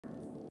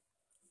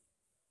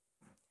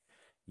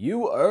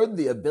You earned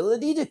the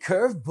ability to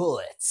curve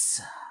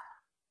bullets.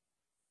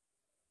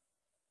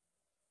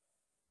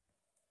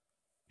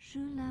 Je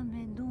la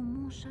mets dans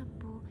mon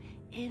chapeau.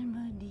 Elle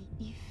me dit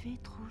il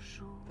fait trop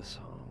chaud. The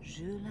song.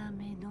 Je la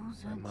mets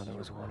dans un My mother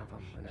was one of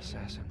them, an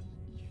assassin.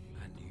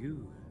 And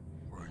you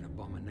were an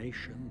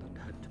abomination that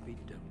had to be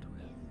dealt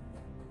with.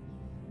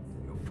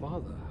 Your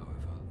father,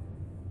 however,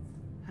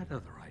 had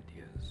other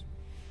ideas.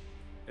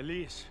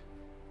 Elise!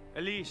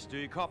 Elise, do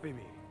you copy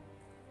me?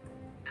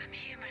 I'm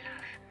here, my love.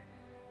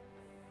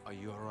 Are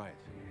you alright?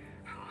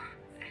 Oh,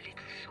 a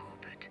little sore,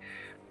 but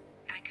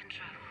I can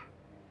travel.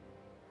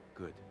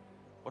 Good.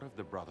 What of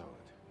the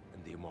Brotherhood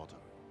and the Immortal?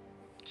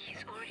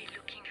 He's already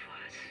looking for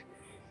us.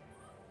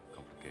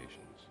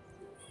 Complications.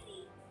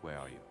 Where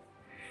are you?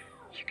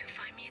 You can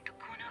find me at the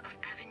corner of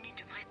Avenue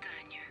de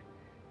Bretagne.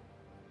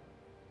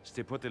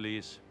 Stay put,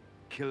 Elise.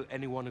 Kill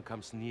anyone who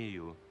comes near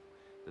you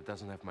that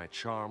doesn't have my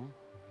charm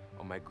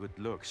or my good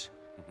looks.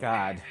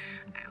 God.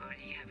 I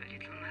already have a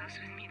little mouse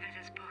with me that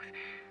has both.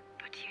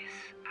 But yes,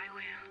 I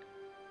will.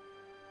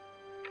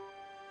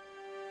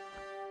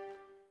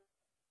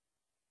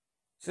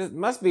 So it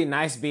must be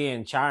nice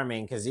being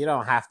charming because you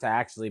don't have to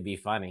actually be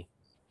funny.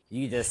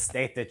 You just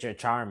state that you're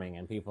charming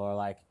and people are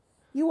like,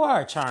 you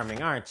are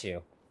charming, aren't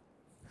you?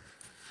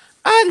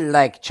 I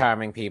like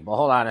charming people.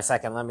 Hold on a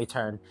second. Let me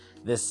turn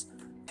this.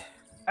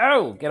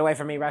 Oh, get away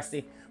from me,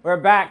 Rusty. We're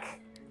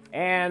back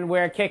and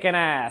we're kicking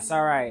ass.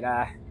 All right.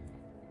 I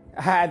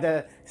had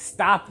to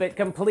stop it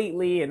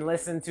completely and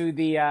listen to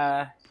the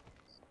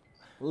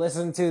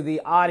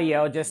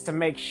audio just to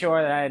make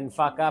sure that I didn't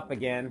fuck up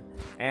again.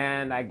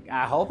 And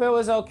I hope it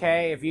was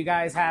okay. If you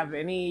guys have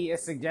any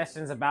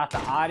suggestions about the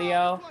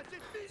audio,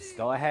 just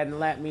go ahead and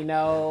let me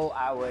know.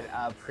 I would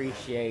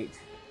appreciate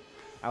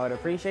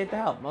the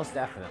help, most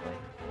definitely.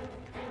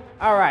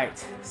 All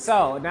right,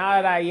 so now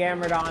that I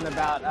yammered on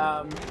about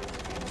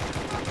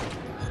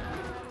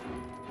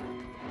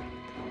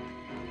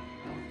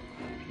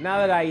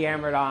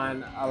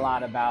a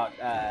lot about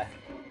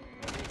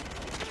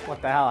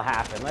what the hell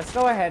happened, let's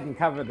go ahead and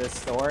cover this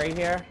story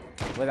here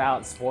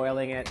without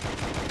spoiling it,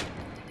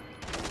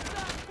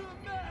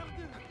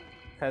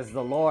 because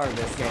the lore of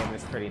this game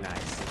is pretty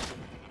nice.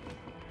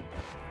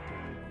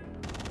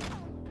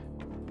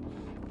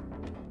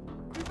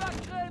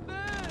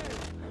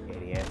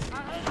 Idiot.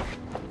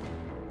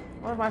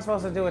 What am I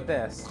supposed to do with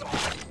this?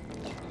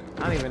 I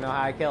don't even know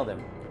how I killed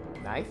him.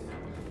 Knife?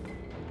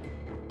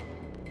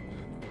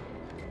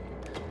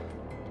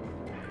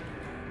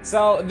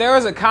 So there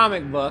was a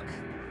comic book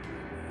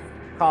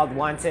called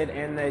Wanted,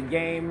 and the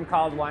game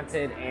called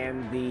Wanted,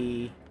 and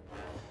the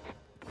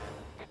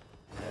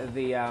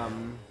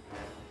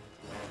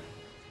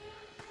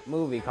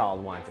movie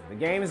called Wanted. The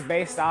game is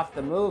based off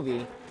the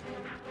movie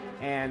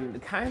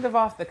and kind of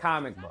off the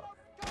comic book.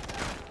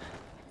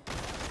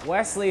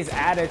 Wesley's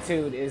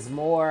attitude is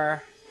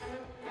more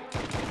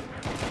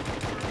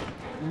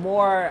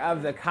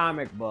of the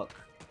comic book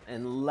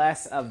and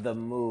less of the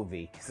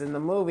movie. Because in the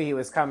movie he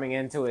was coming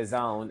into his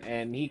own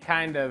and he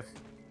kind of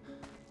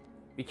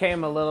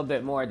became a little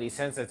bit more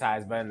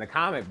desensitized, but in the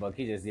comic book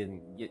he just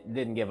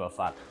didn't give a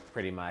fuck,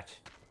 pretty much.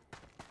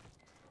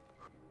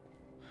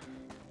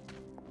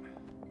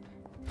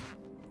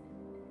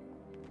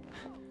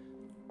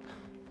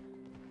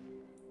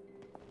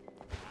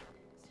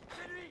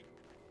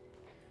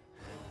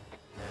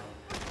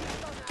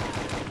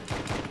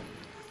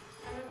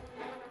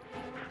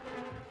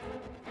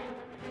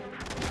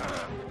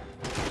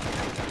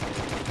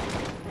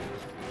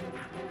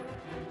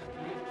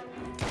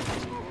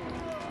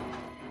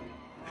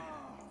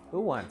 Who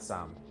wants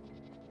some?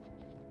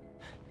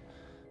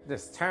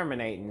 Just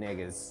terminating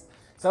niggas.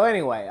 So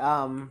anyway,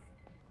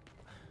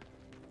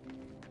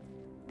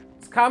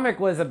 this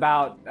comic was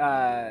about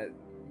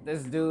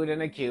this dude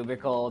in a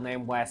cubicle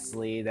named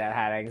Wesley that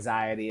had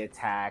anxiety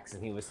attacks,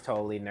 and he was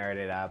totally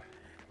nerded up,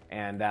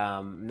 and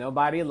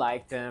nobody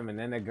liked him. And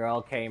then the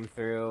girl came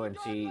through, and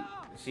she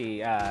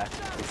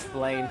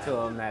explained to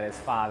him that his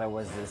father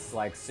was this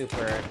like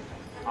super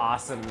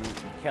awesome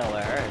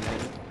killer, and then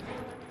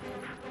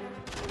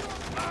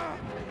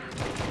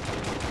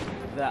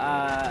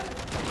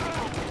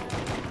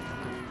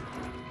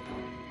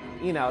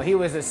you know, he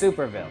was a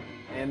supervillain,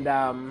 and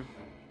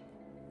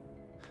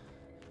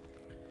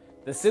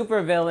the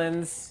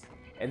supervillains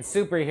and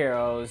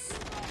superheroes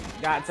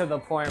got to the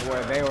point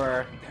where they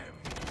were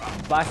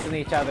busting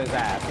each other's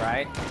ass,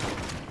 right?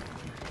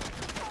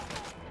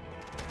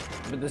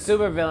 But the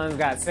supervillains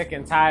got sick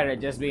and tired of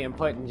just being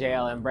put in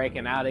jail and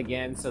breaking out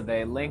again, so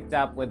they linked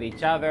up with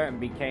each other and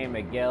became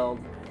a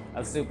guild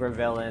of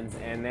supervillains,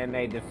 and then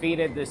they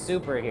defeated the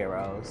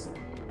superheroes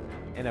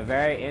in a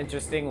very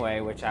interesting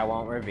way, which I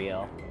won't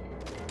reveal.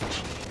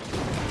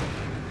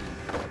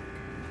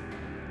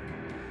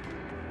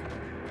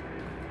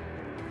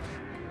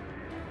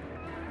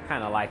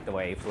 Kind of like the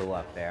way he flew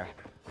up there.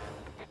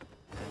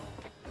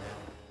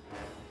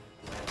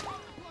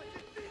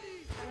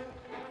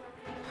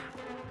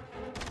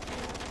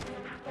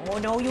 Oh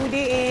no, you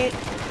didn't!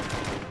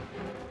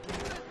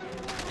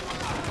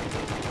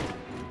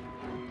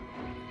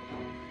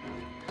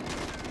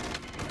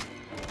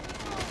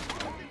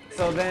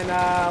 So then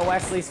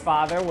Wesley's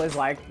father was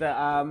like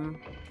the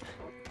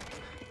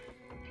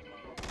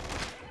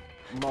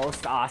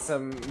most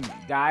awesome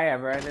guy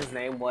ever, and his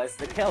name was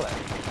the Killer.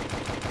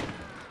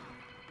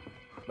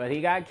 But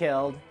he got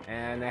killed,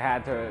 and they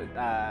had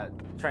to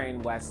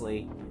train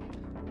Wesley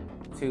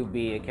to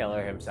be a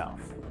killer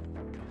himself.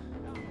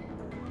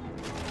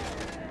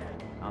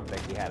 I don't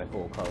think he had a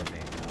cool code name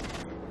though.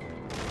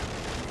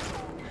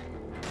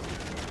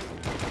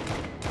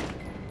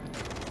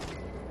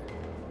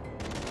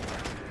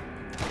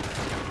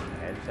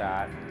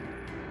 Headshot.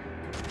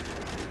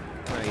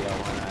 No, you don't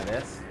want none of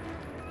this.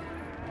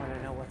 I want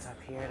to know what's up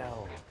here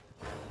though.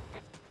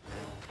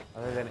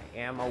 Other than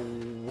ammo.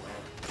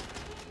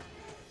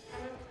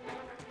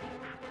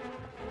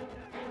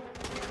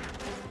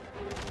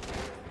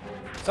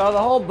 So the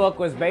whole book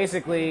was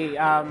basically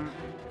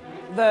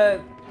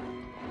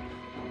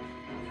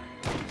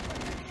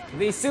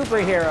these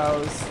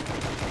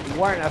superheroes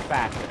weren't a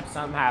factor.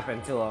 Something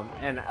happened to them,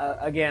 and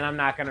again, I'm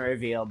not going to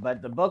reveal.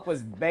 But the book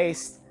was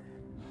based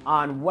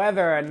on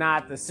whether or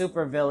not the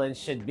supervillains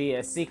should be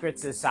a secret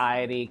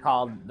society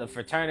called the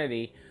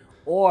Fraternity,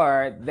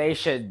 or they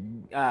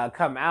should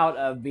come out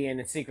of being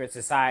a secret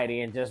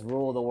society and just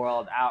rule the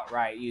world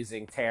outright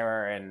using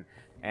terror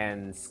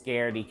and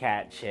scaredy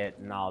cat shit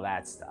and all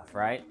that stuff,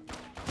 right?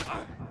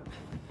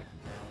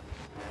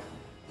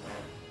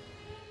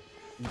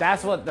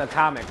 That's what the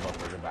comic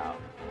book was about.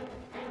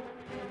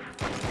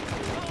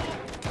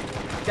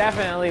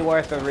 Definitely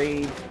worth a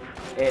read.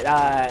 It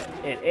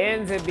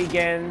ends, it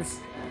begins.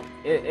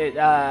 It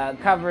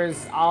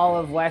covers all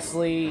of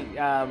Wesley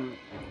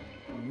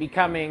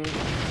becoming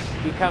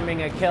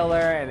a killer,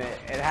 and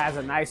it has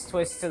a nice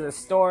twist to the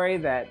story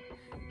that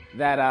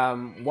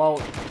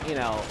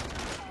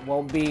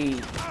won't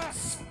be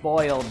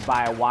spoiled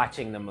by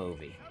watching the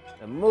movie.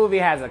 The movie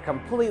has a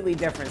completely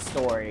different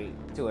story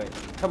to it,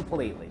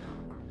 completely.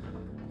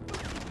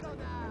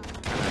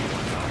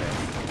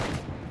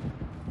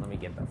 Let me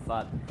get the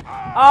fuck.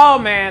 Oh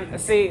man,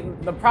 see,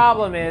 the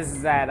problem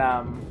is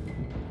that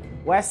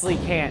Wesley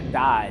can't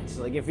dodge.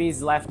 Like if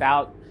he's left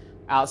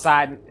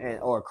outside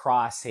or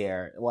cross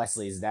here,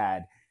 Wesley's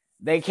dad,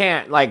 they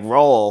can't like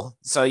roll.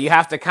 So you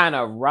have to kind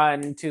of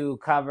run to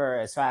cover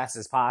as fast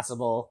as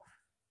possible.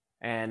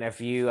 And if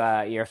you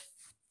your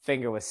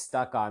finger was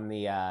stuck on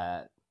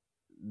the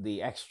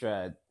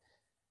extra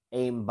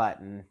aim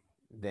button,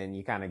 then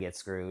you kind of get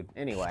screwed.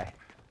 Anyway.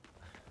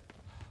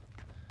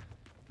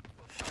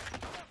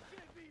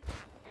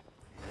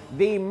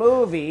 The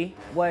movie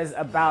was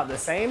about the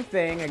same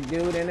thing, a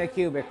dude in a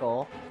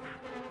cubicle,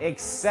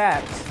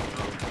 except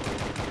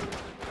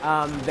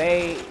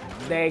they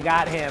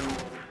got him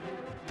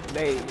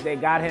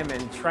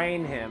and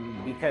trained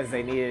him because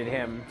they needed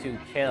him to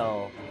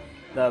kill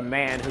the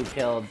man who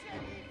killed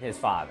his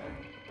father.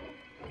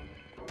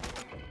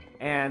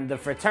 And the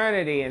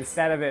fraternity,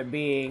 instead of it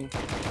being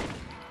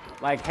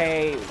like,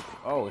 hey,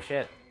 oh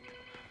shit.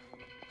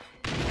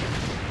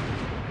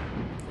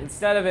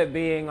 Instead of it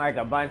being like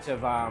a bunch of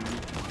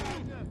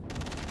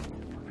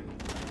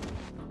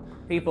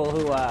people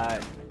who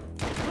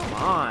come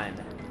on.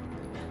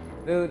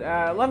 Dude,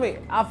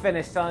 I'll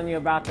finish telling you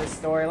about this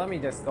story. Let me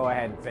just go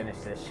ahead and finish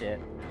this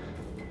shit.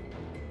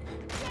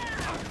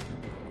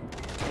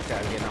 This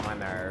guy's getting on my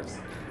nerves. Is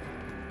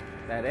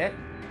that it?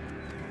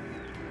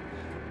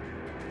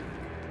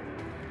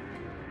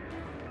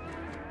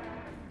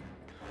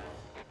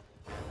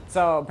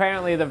 So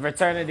apparently the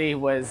fraternity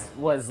was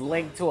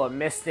linked to a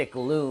mystic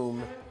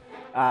loom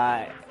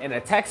in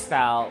a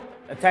textile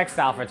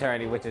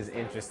fraternity, which is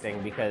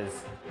interesting because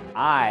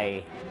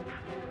I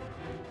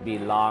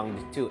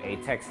belonged to a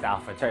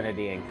textile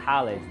fraternity in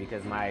college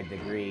because my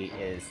degree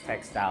is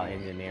textile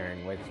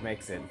engineering, which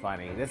makes it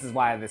funny. This is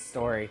why this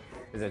story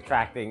is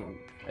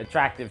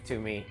attractive to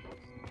me.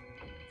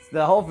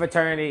 The whole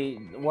fraternity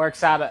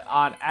works out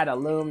at a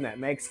loom that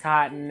makes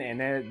cotton, and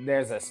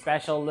there's a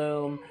special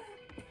loom.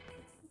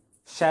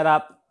 Shut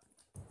up.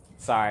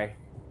 Sorry.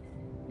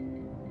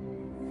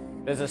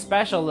 There's a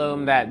special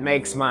loom that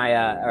makes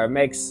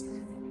makes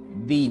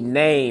the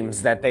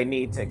names that they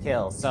need to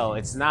kill. So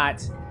it's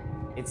not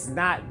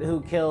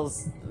who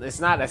kills. It's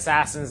not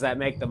assassins that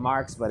make the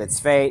marks, but it's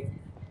fate.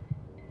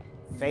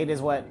 Fate is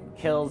what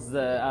kills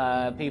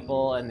the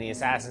people, and the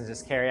assassins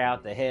just carry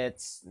out the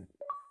hits.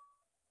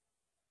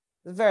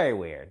 It's very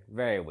weird.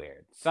 Very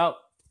weird. So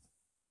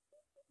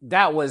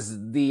that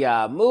was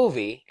the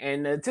movie,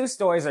 and the two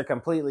stories are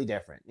completely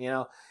different. You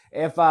know,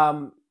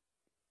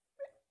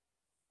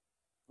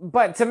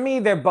 but to me,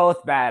 they're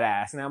both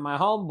badass. Now, my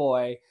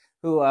homeboy,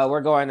 who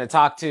we're going to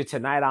talk to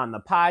tonight on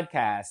the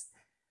podcast,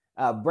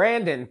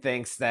 Brandon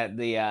thinks that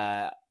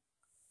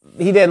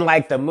he didn't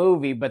like the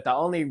movie, but the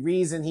only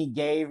reason he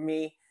gave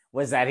me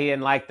was that he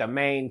didn't like the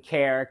main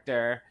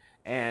character,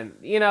 and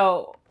you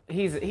know,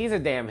 he's a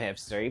damn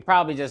hipster. He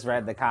probably just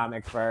read the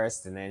comic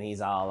first, and then he's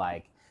all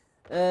like,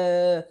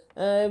 I'm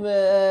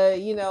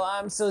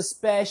so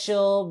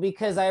special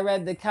because I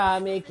read the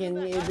comic and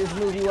this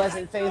movie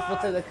wasn't faithful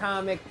to the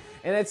comic.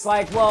 And it's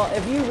like, well,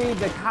 if you read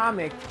the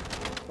comic,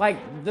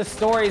 like, the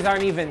stories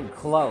aren't even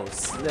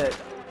close. The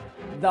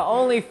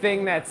only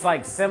thing that's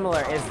like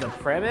similar is the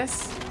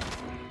premise,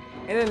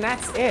 and then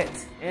that's it.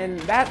 And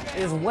that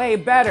is way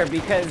better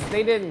because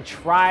they didn't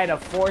try to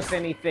force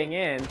anything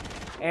in,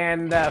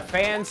 and the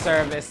fan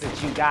service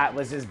that you got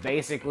was just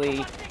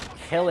basically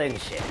killing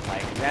shit.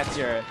 Like, that's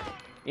your,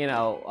 you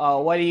know,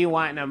 oh, what do you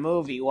want in a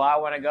movie? Well, I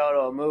want to go to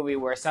a movie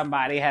where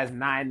somebody has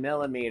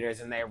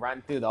 9mm and they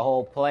run through the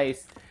whole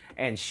place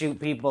and shoot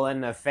people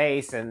in the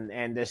face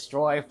and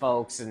destroy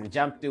folks and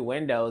jump through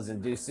windows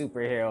and do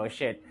superhero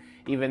shit,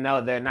 even though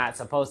they're not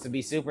supposed to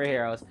be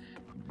superheroes.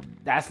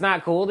 That's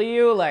not cool to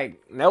you? Like,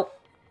 nope.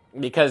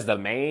 Because the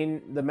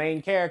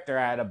main character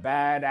had a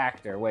bad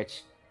actor,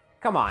 which,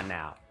 come on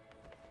now.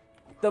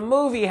 The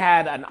movie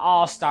had an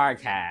all-star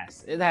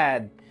cast. It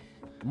had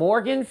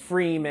Morgan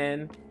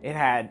Freeman, it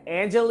had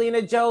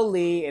Angelina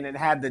Jolie, and it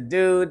had the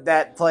dude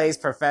that plays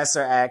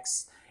Professor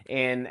X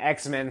in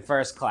X-Men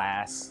First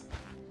Class.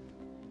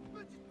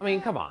 I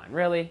mean, come on,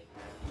 really?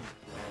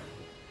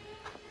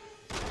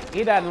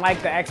 He doesn't like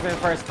the X-Men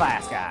First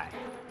Class guy.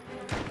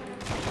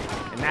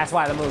 And that's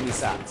why the movie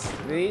sucks.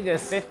 He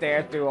just sit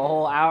there through a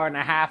whole hour and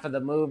a half of the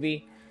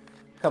movie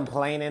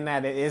complaining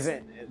that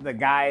the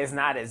guy is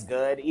not as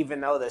good, even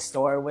though the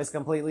story was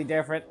completely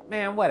different.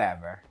 Man,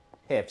 whatever.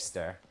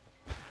 Hipster.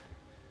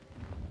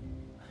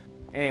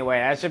 Anyway,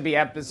 that should be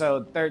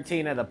episode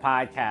 13 of the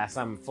podcast.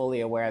 I'm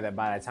fully aware that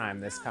by the time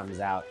this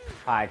comes out,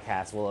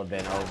 podcast will have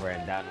been over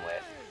and done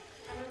with.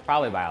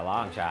 Probably by a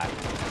long shot.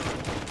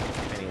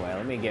 Anyway,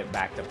 let me get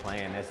back to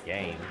playing this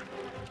game.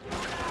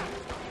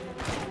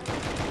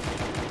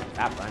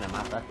 Stop running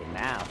my fucking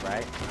mouth,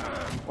 right?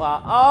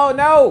 Well, oh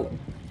no!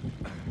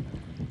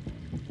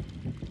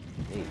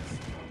 Jeez.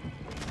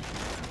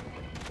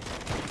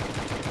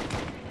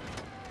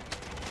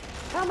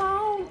 Come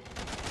on!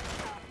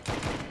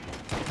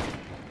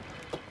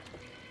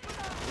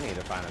 We need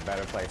to find a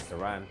better place to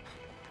run.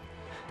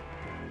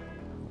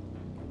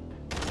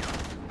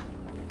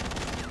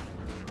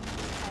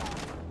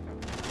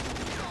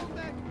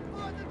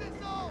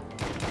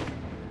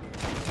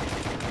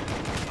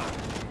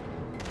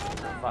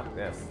 Fuck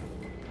this.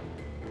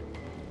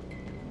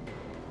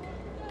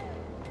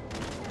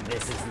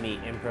 This is me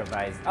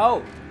improvised.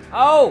 Oh!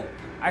 Oh!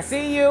 I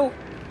see you!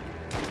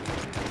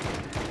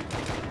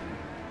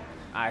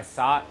 I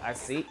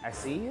see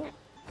you?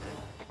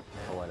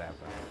 Or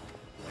whatever.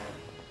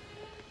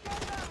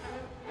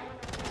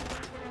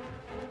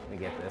 Let me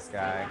get this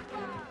guy.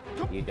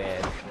 You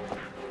dead.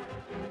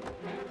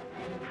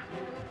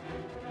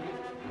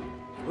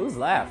 Who's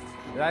left?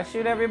 Did I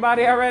shoot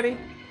everybody already?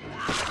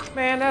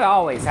 Man, that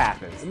always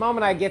happens. The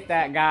moment I get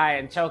that guy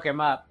and choke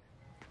him up,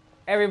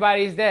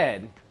 everybody's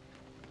dead.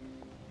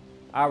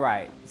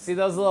 Alright, see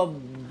those little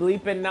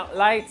bleeping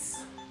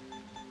lights?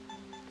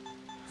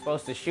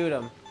 Supposed to shoot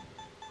them.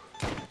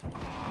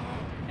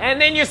 And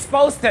then you're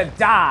supposed to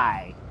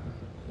die.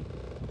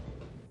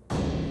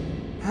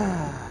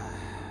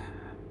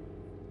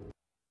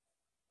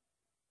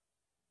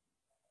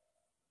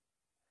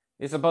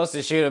 You're supposed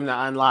to shoot him to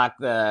unlock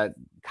the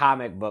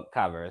comic book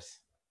covers.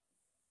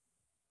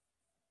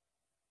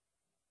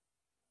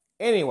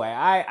 Anyway,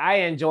 I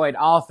enjoyed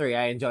all three.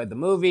 I enjoyed the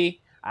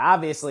movie. I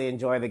obviously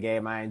enjoyed the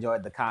game. I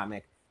enjoyed the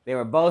comic. They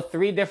were both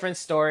three different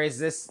stories.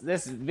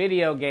 This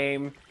video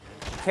game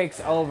takes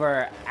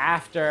over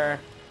after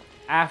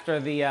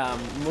the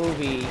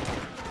movie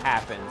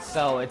happens.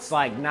 So it's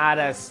like not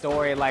a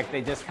story like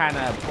they just kind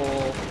of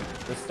pull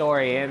the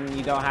story in.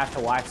 You don't have to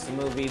watch the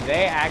movie.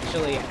 They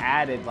actually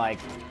added like,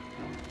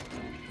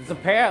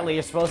 apparently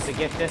you're supposed to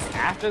get this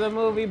after the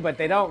movie, but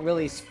they don't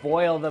really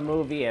spoil the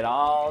movie at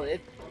all.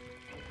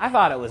 I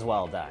thought it was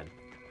well done.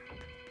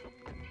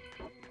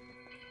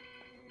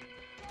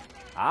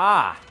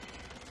 Ah,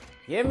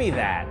 give me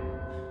that.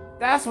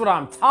 That's what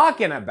I'm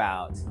talking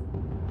about.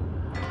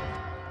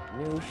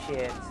 New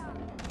shit.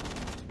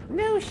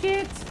 New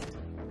shit.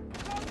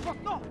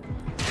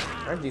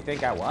 Where do you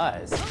think I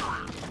was?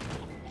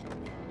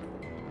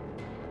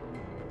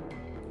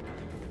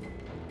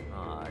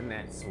 Aw, isn't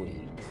that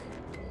sweet?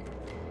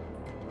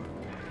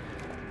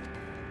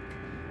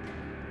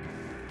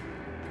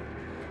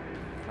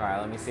 Alright,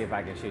 let me see if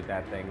I can shoot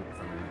that thing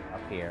from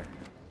up here.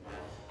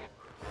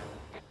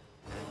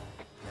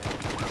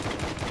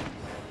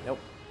 Nope.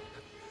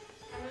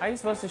 How are you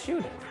supposed to shoot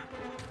it?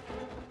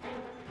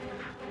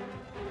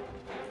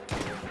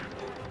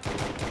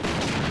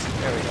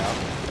 There we go.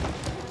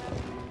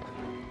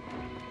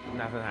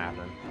 Nothing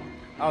happened.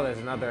 Oh, there's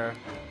another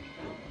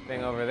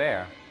thing over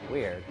there.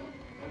 Weird.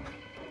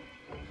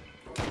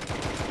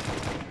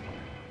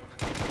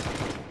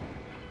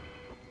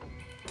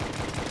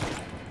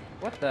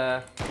 What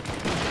the?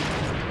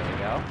 There we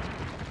go.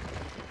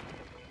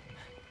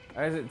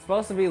 Or is it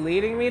supposed to be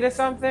leading me to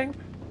something?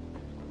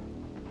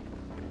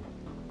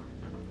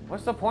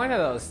 What's the point of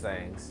those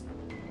things?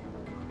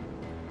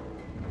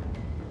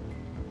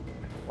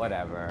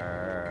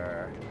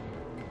 Whatever.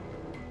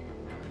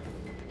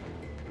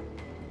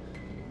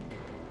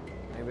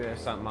 Maybe there's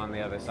something on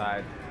the other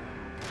side.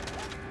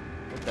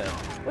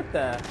 What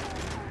the?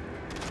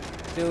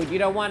 Dude, you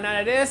don't want none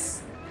of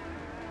this?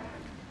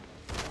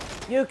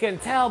 You can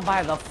tell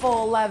by the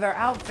full leather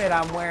outfit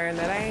I'm wearing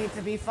that I ain't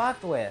to be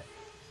fucked with.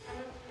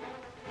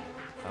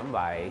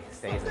 Somebody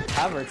stays in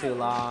cover too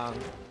long.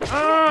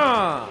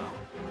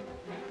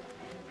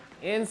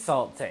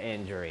 Insult to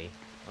injury.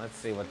 Let's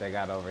see what they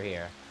got over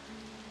here.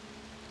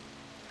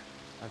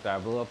 After I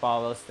blew up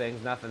all those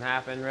things, nothing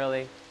happened,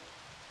 really?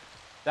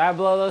 Did I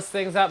blow those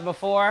things up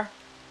before?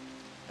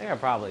 I think I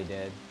probably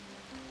did.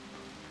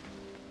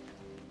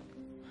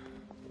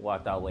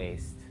 What a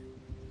waste.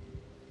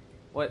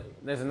 What?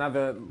 There's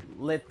another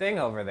lit thing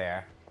over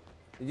there.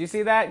 Did you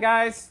see that,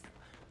 guys?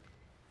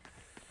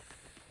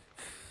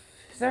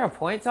 Is there a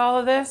point to all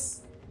of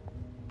this?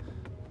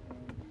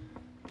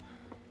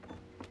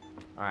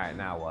 Alright,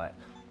 now what?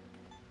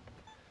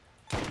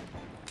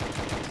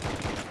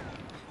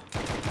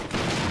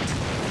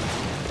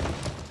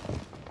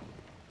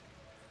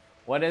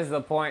 What is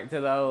the point to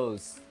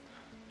those?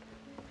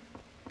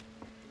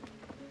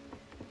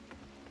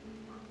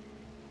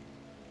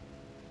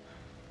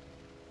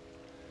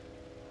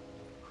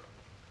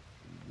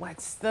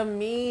 What's the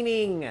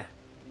meaning?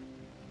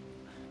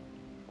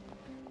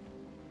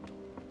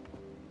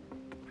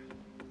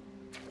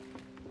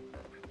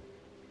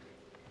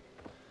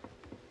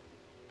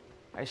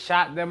 I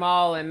shot them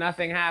all and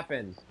nothing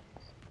happened.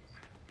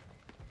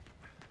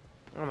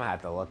 I'm gonna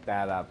have to look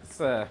that up. It's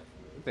the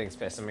thing's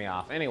pissing me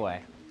off.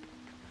 Anyway.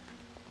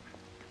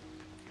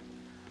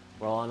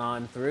 Rolling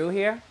on through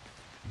here.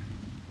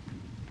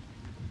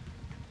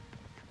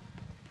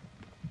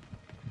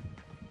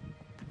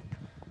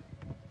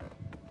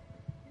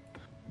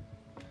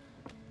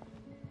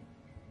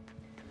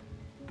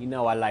 You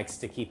know I likes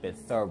to keep it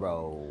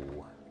thorough.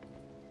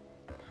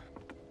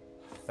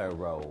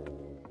 Thorough.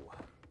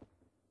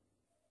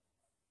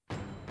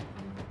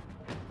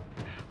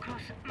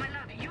 Cross, my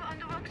love, you're on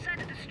the wrong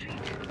side of the street.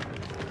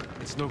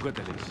 It's no good,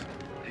 Elise.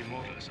 The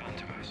mortar is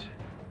onto us.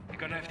 You're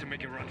gonna have to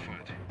make a run for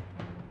it.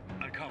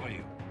 I'll cover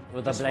you.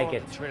 With a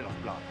blanket. Trail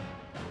of blood.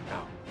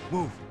 Now,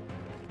 move.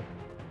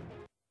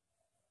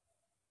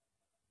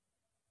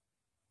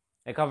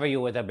 I cover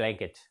you with a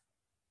blanket.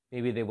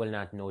 Maybe they will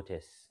not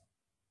notice.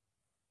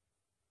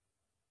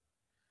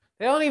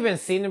 They don't even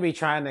seem to be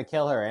trying to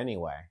kill her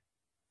anyway.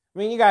 I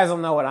mean, you guys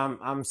don't know what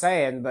I'm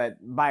saying, but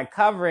by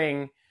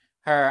covering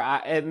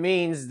her, it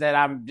means that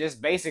I'm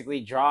just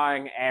basically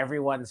drawing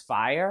everyone's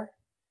fire.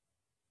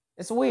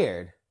 It's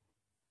weird.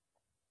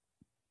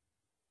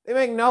 They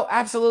make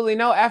absolutely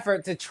no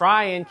effort to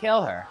try and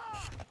kill her.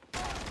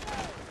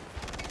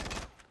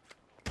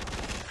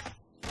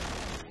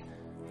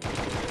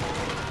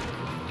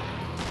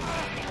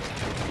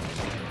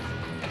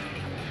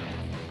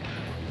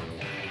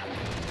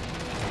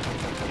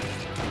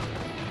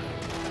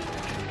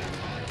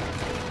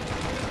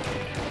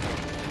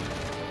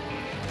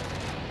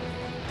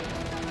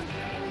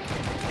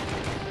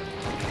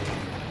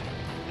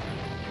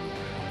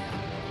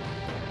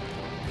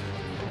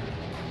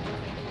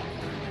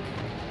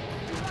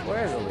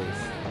 Where is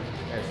Elise?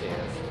 There she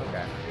is.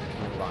 Okay.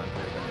 Move on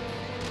through there.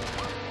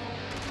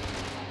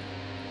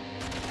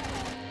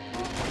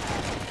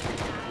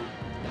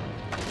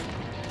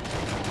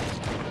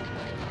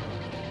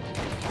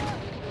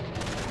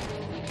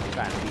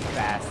 Trying to be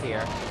fast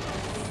here.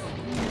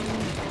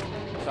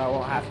 So I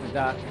won't have to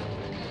duck.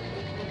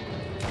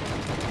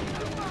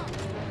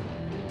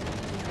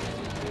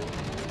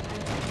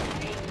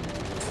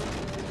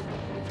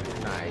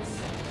 Nice.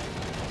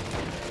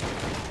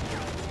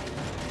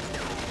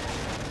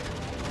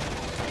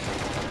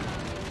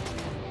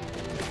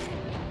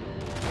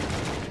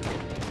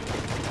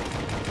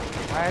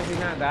 Why is he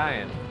not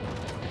dying?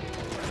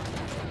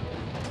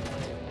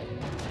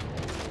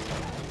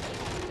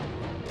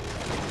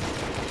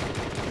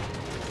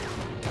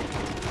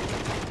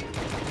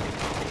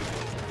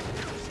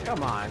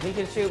 Come on, he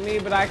can shoot me,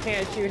 but I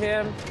can't shoot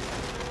him.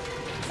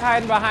 He's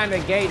hiding behind a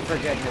gate, for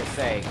goodness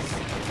sakes.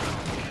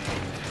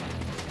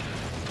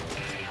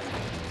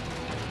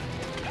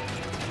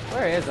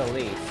 Where is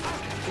Elise?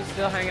 She's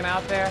still hanging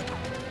out there?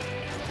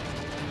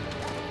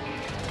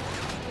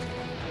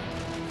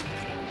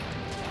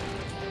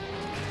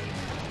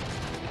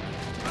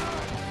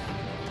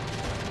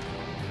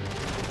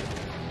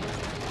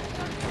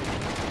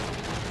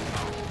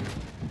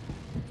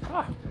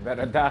 Oh,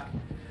 better duck.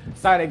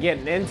 Started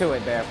getting into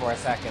it there for a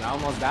second.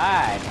 Almost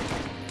died.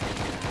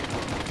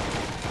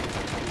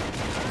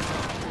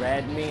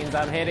 Red means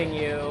I'm hitting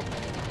you.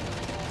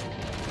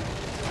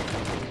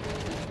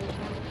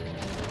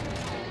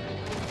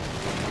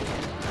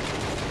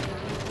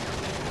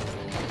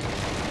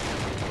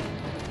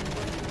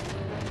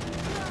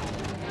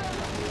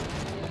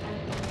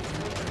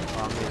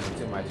 Oh, I'm using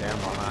too much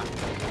ammo, huh?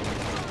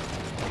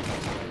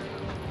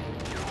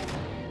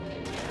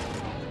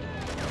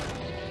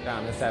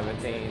 Down to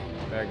 17.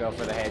 Better go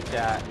for the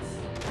headshots.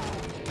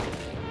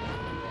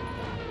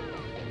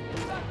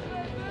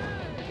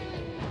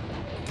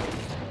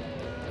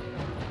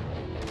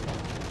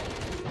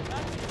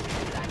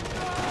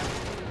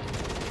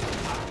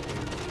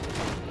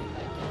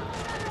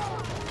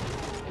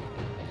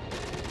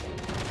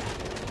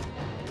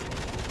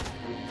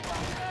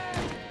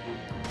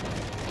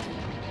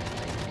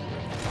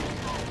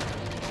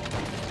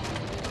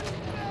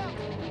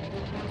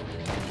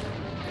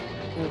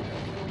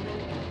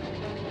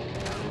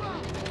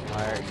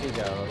 There she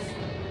goes.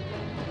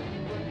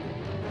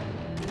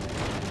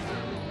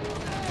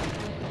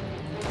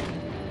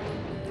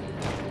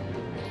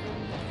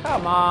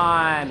 Come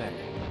on!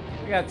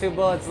 We got 2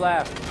 bullets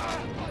left.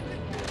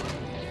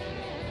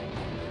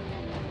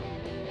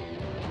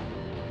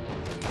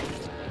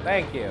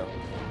 Thank you.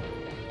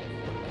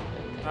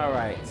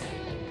 Alright.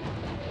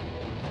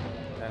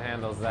 That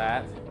handles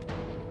that.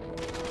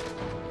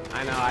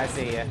 I know, I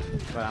see you.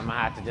 But I'm gonna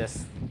have to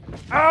just...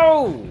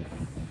 Oh!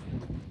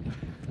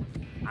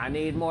 I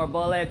need more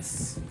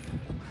bullets.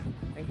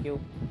 Thank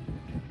you.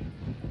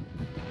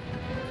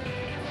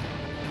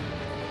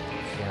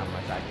 Let's see how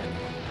much I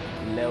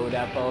can load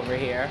up over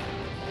here.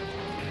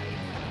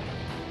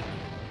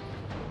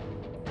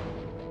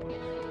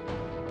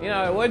 You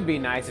know, it would be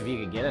nice if you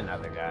could get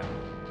another gun.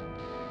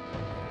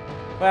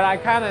 But I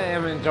kind of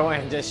am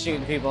enjoying just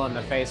shooting people in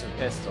the face with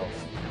pistols.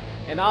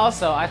 And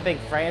also, I think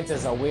France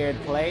is a weird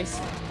place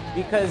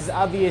because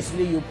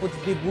obviously you put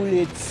the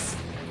bullets...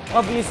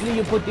 Obviously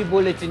you put the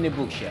bullets in the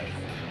bookshelf.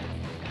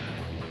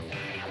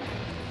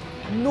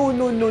 No,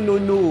 no, no, no,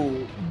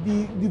 no.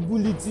 The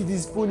bullets, it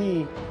is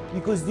funny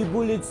because the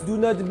bullets do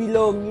not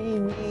belong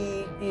in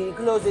the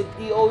closet.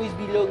 They always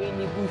belong in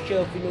the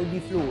bookshelf and on the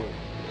floor.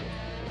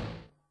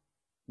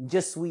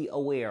 Just we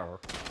aware.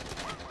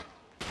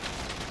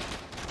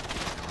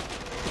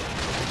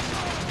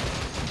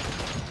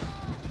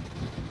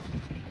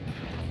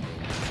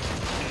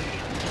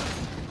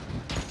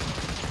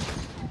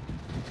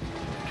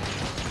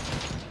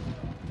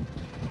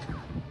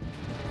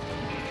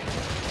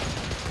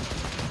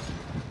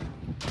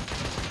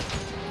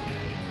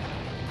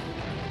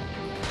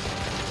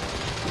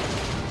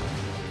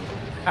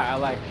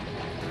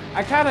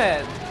 I kind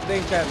of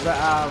think that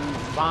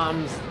the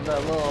bombs, the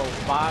little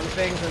bomb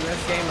things in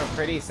this game are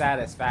pretty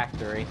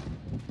satisfactory.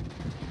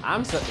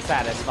 I'm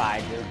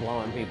satisfied just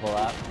blowing people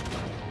up.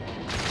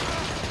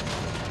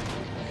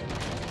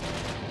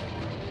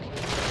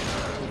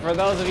 For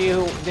those of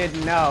you who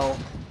didn't know,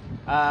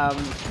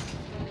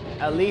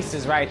 Elise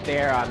is right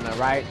there on the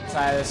right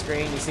side of the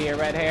screen. You see her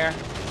red hair?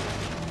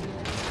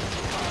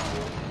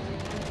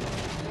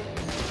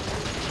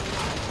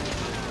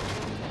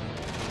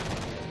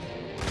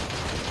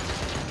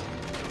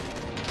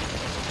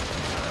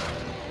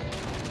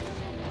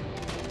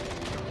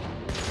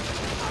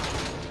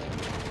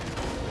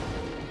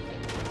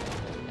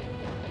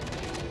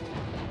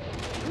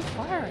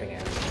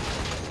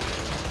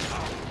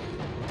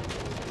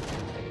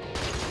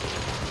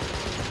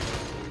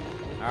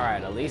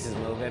 Alright, Elise is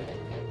moving.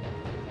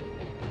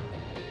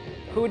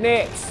 Who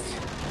next?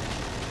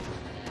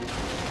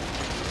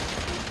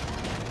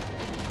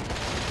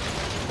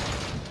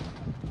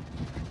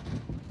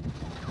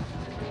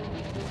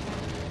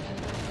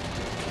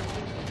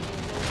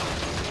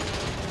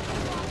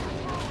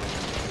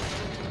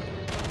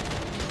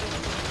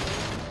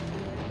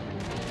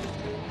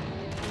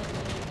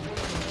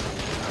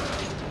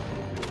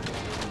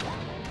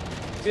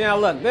 You know,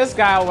 look, this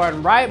guy will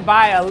run right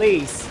by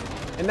Elise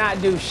and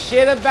not do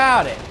shit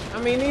about it.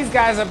 I mean, these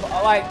guys are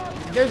like,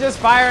 they're just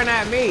firing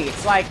at me.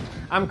 It's like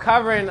I'm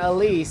covering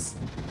Elise,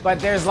 but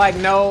there's like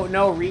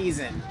no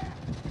reason.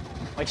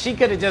 Like she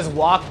could have just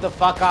walked the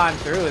fuck on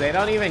through. They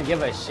don't even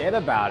give a shit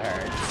about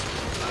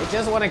her. They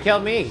just want to kill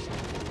me.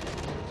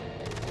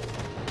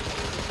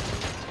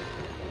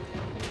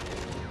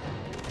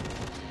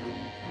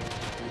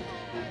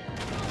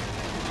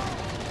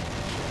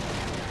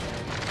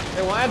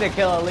 They wanted to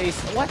kill Elise.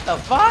 What the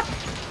fuck?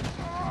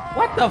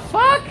 What the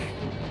fuck?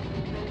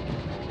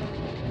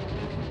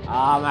 Oh,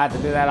 I'm gonna have to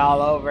do that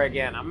all over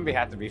again. I'm gonna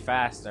have to be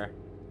faster.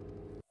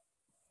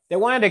 They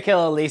wanted to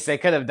kill Elise. They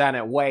could have done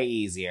it way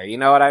easier. You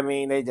know what I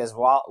mean? They just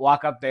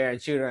walk up there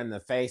and shoot her in the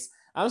face.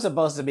 I'm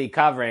supposed to be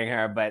covering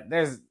her, but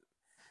there's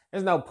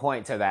no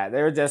point to that.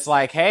 They were just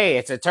like, hey,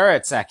 it's a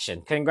turret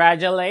section.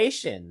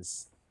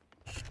 Congratulations.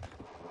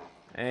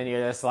 And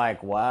you're just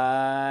like,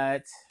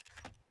 what?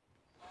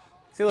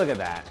 See, look at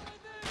that.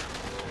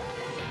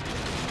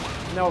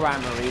 No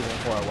rhyme or reason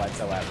for it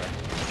whatsoever.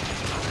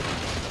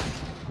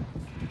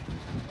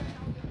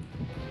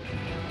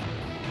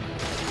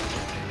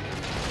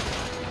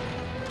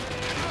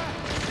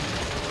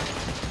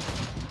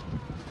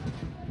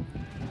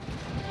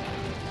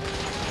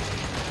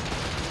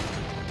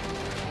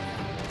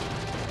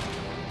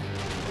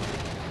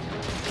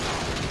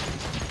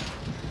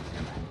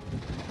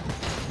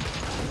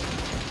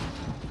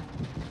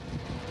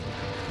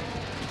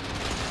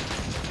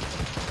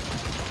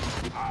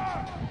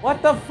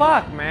 What the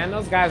fuck, man?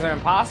 Those guys are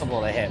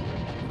impossible to hit.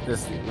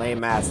 This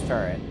lame-ass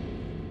turret.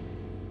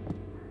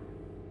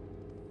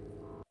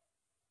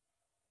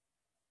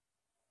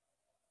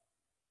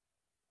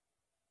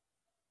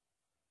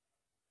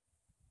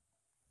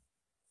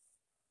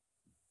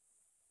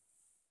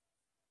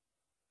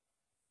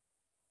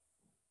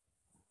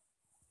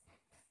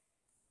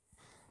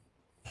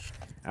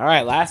 All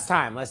right, last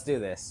time. Let's do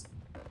this.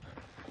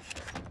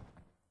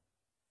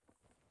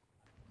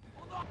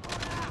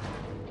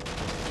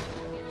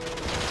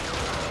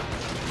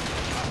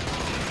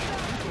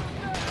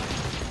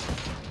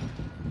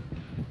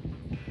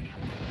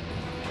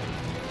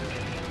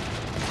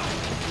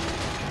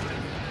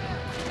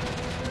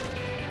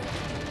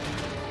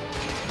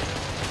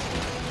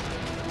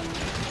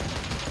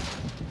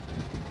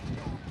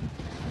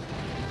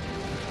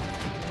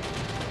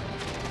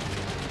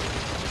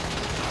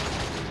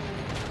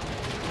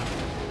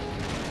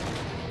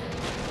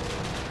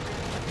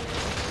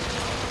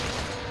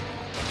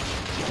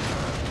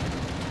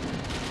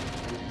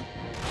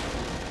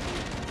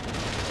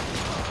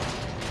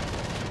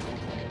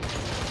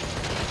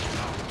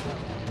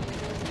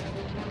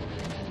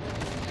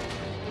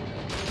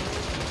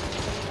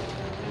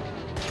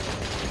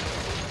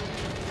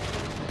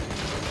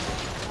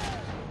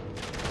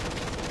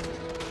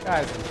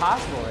 God, it's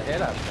impossible to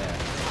hit up there.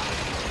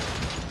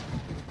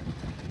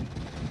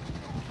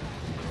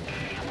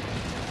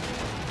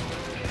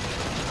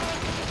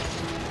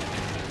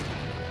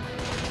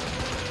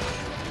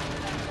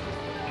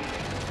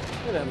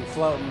 Look at him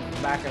floating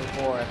back and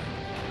forth.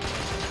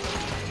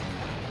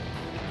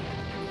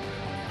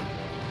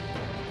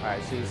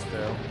 Alright, she's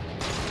through.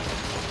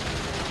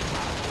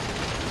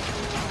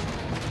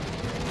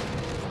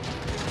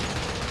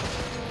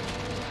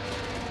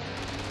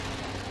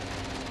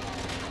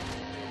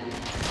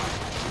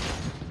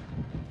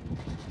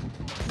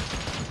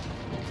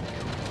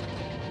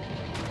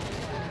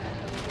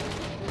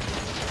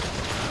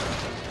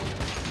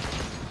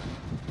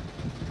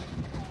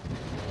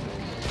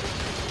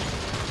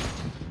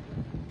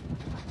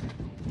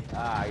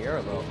 Ah, you're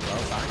a little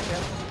close, aren't you?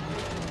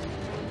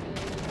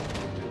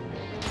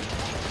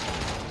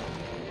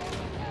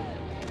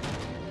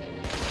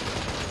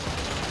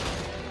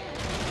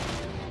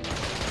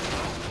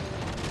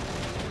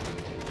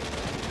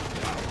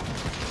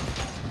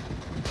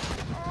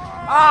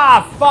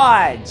 Ah,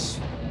 fudge!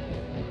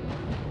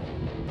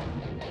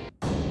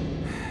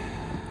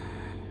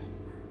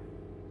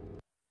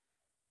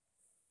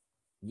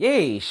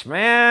 Yeesh,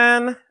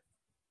 man.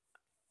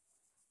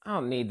 I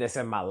don't need this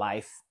in my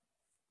life.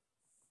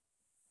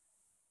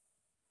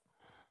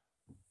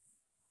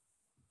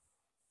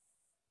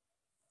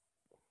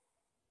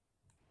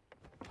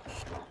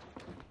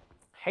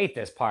 Hate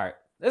this part.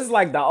 This is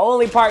like the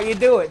only part you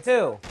do it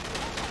too.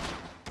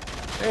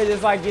 They're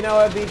just like, you know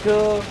what'd be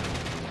cool?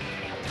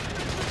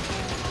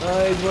 I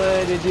always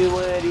wanted to do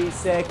one of these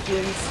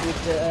sections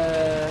with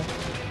the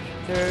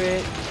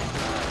turret.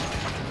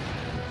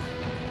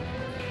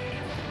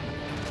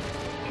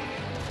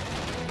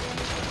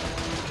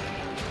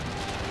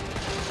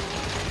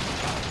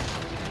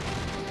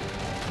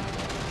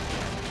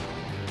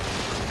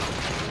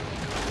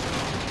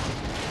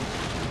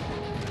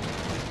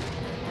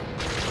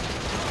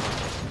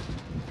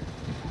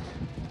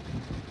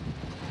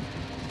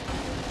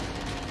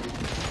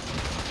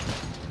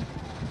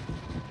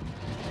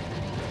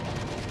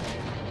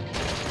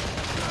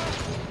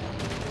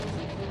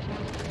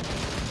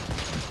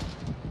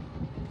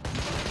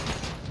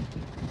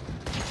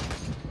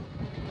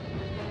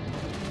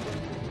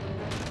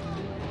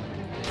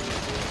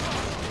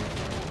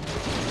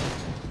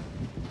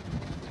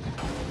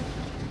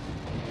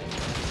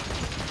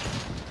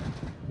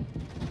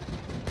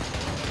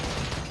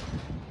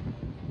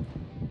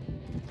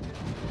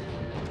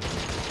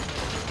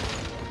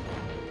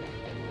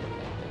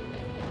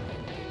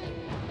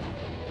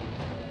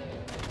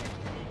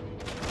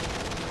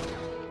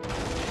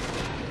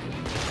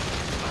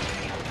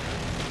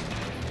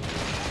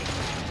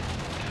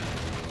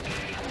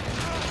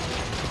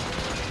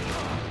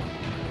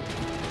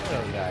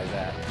 Where those guys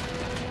at?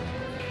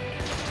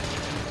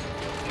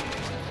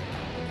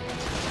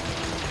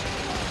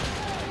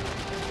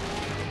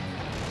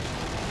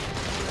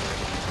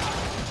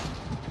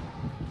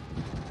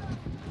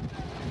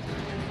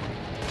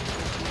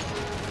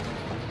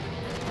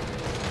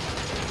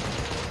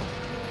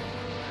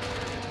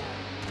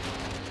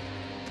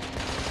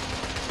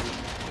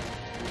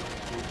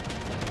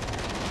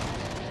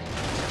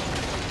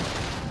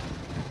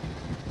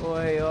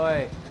 Oi,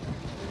 oi.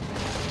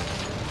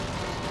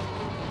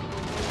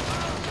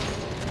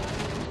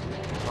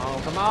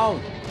 Come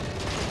on.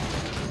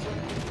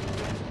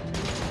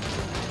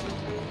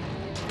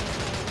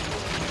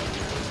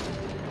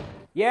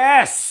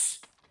 Yes!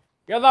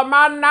 You're the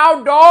man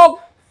now, dog!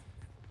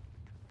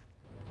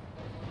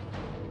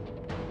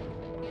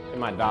 And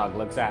my dog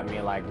looks at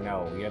me like,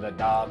 no, you're the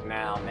dog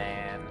now,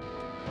 man.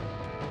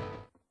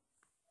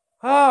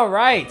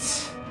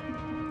 Alright.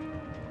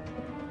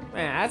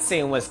 Man, that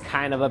scene was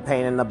kind of a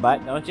pain in the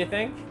butt, don't you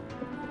think?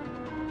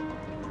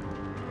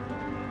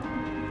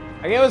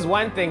 Like, it was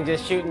one thing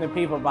just shooting the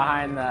people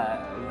behind the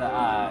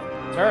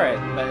turret,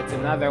 but it's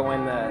another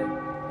when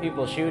the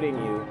people shooting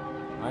you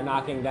are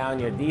knocking down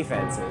your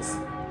defenses.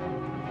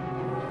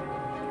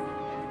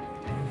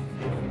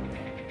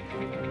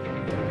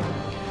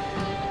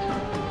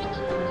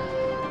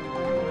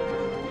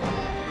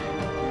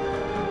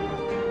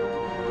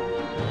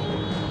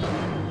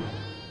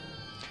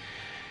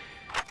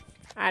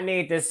 I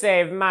need to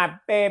save my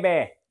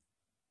baby.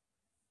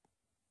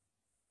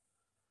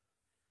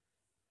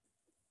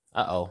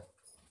 Uh-oh.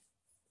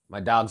 My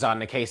dog's on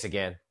the case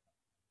again.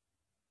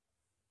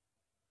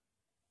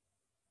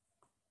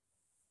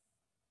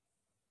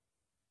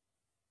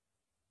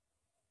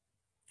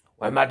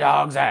 Where my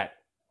dog's at?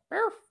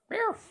 Bearf,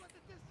 bearf.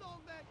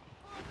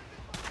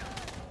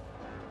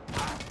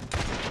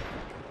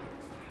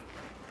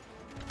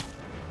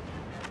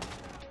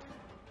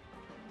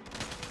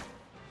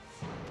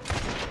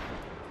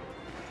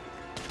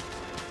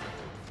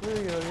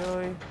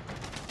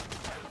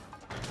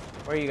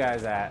 Where you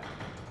guys at?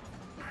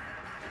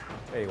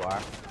 There you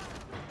are.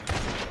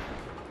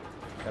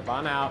 Step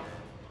on out.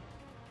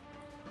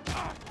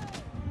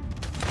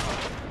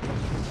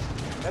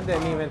 That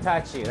didn't even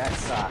touch you. That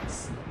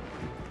sucks.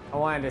 I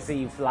wanted to see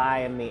you fly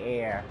in the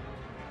air.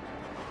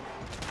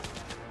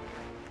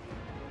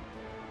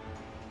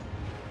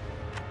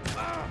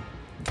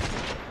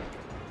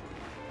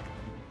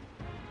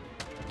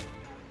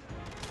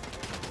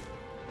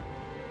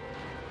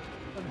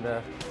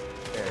 There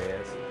he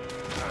is.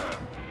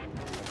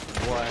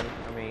 One.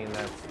 I mean,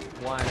 that's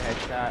one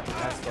headshot.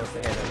 That's supposed to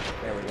hit him.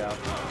 There we go.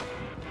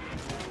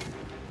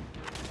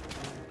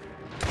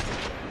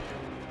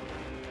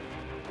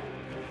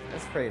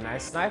 That's a pretty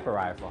nice sniper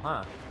rifle,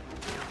 huh?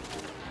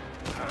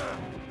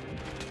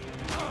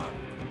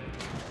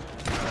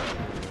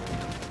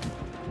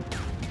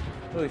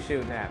 Who's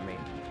shooting at me?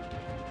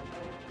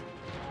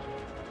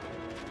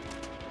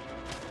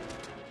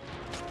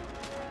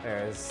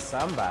 There's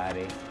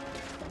somebody.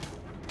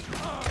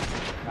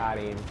 Got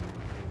him.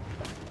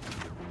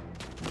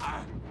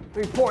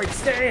 3-point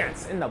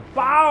stance in the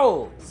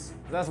balls!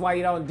 That's why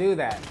you don't do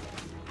that.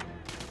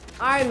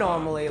 I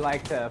normally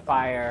like to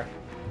fire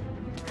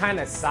kind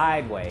of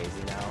sideways,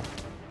 you know?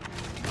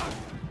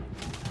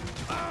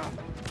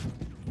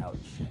 Ouch.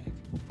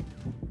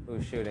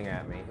 Who's shooting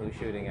at me? Who's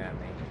shooting at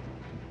me?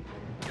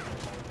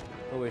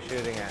 Who is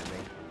shooting at me?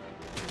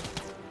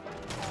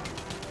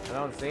 I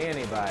don't see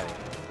anybody.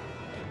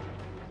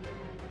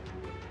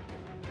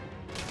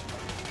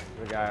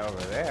 The guy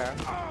over there.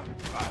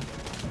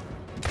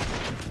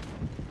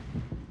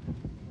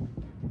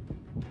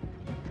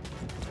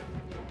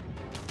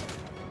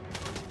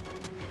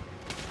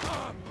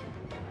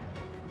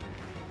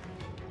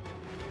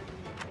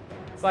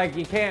 It's like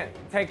you can't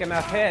take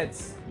enough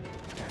hits.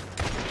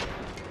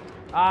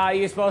 Ah,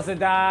 you're supposed to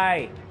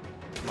die.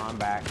 Come on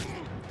back.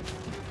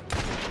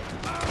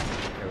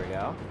 There we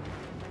go.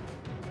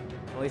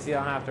 At least you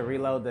don't have to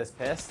reload this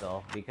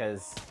pistol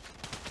because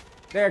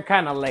they're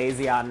kind of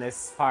lazy on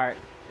this part.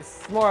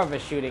 It's more of a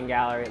shooting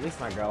gallery. At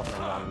least my girlfriend's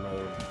on the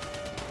move.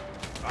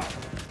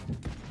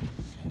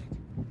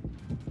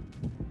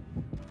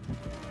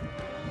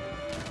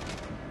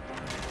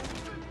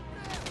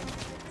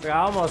 So I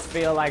almost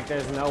feel like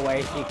there's no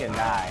way she can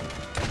die.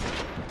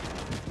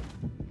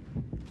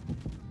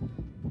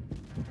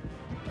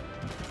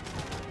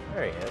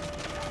 There he is.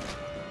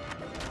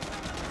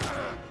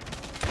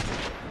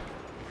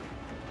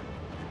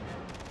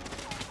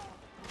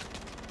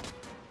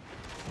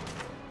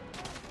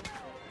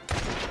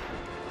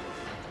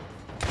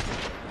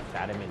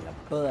 Shot him in the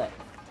butt.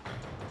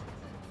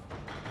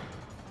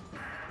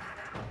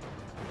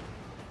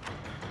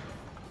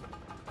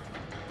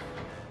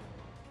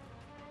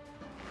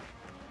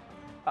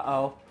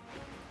 Uh-oh.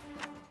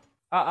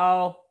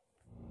 Uh-oh.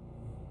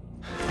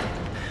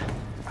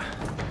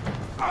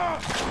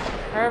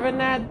 Curving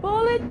that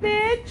bullet,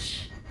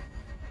 bitch!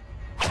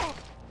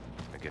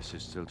 I guess you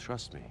still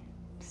trust me.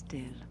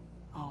 Still,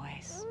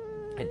 always.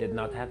 I did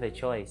not have a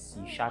choice.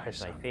 You shot at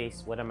my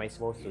face. What am I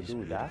supposed to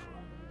do, Doc?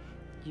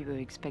 You were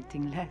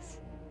expecting less.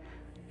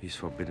 He's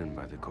forbidden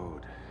by the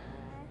code.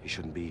 He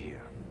shouldn't be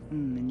here.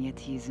 And yet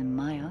he is in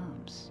my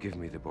arms. Give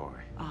me the boy.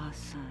 Our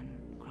son,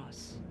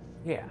 Cross.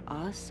 Yeah.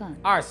 Our son.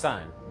 Our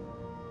son.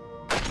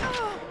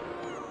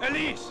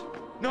 Elise!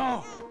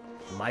 No!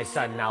 My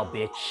son now,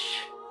 bitch.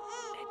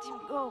 Let him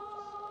go.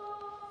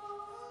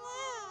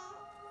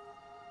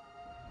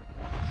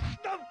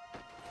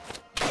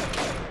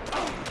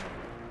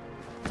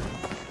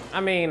 I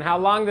mean, how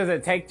long does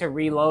it take to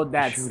reload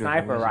that Shoot him,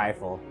 sniper Wesley.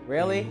 rifle?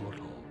 Really?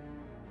 Immortal,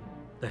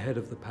 the head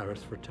of the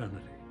Paris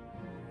fraternity.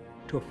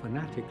 To a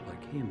fanatic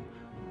like him,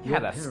 You your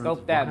had a parents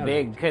scope that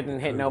big, violated couldn't the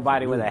hit code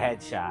nobody of with a law.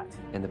 headshot.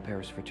 And the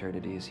Paris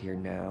fraternity is here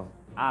now.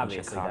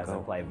 Obviously Chicago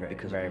doesn't play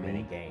because of very me.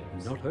 many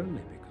games. Not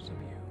only because of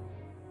you.